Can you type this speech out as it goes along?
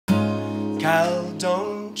Cal,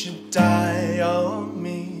 don't you die on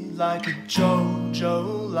me like a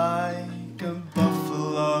Jojo, like a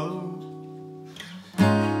buffalo.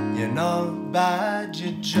 You're not bad,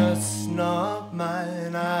 you're just not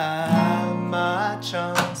mine. I had my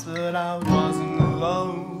chance, but I wasn't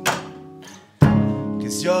alone.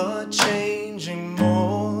 'Cause you're changing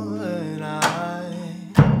more than I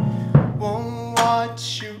won't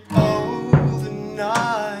watch you overnight.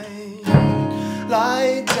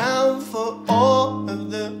 Lie down for all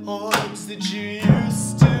of the odds that you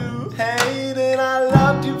used to hate and I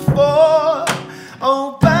loved you for.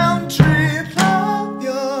 Oh, boundary love,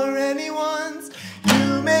 you're anyone's.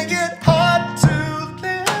 You make it hard to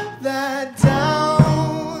live that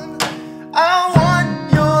down. I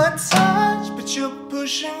want your touch, but you're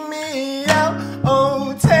pushing me out.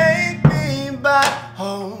 Oh, take me back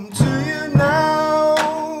home to you now.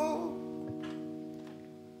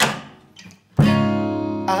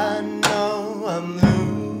 I know I'm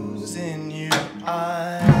losing you.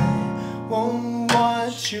 I won't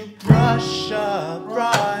watch you brush up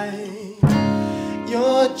right.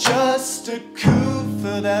 You're just a coup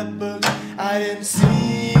for that book. I didn't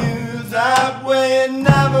see you that way and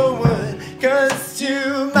never would. 'Cause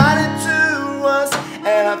you mattered to us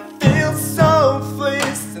and I feel so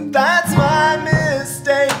fleeced. And that's my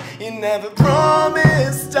mistake. You never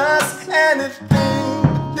promised us anything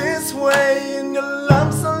but this way. And your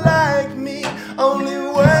lumps are like me, only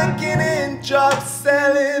working in jobs,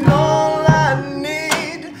 selling all I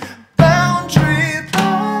need. Boundary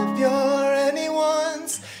love, you're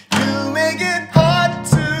anyone's. You make it hard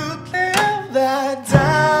to live that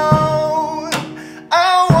down.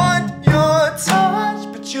 I want your touch,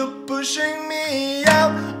 but you're pushing me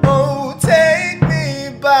out. Oh, take me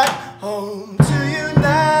back home to you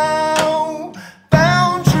now.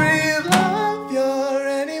 Boundary love, you're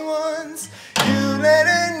anyone's. You let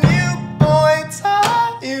a new boy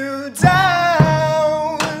tie you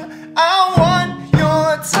down. I want your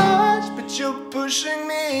touch, but you're pushing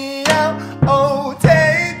me out. Oh,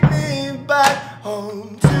 take me back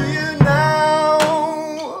home to you now.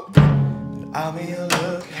 I'll be a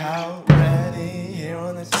lookout ready here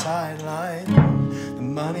on the sideline. The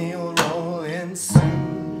money will roll in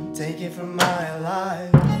soon, take it from my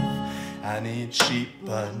life. I need cheap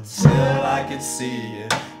until I can see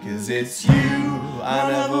it, 'cause it's you, I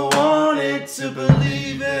never wanted to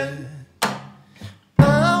believe it.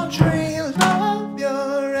 Boundary love,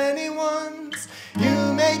 you're anyone's. You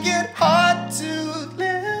make it hard to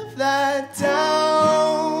live that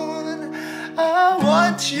down. I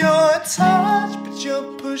want your touch, but you're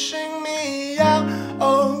pushing me out.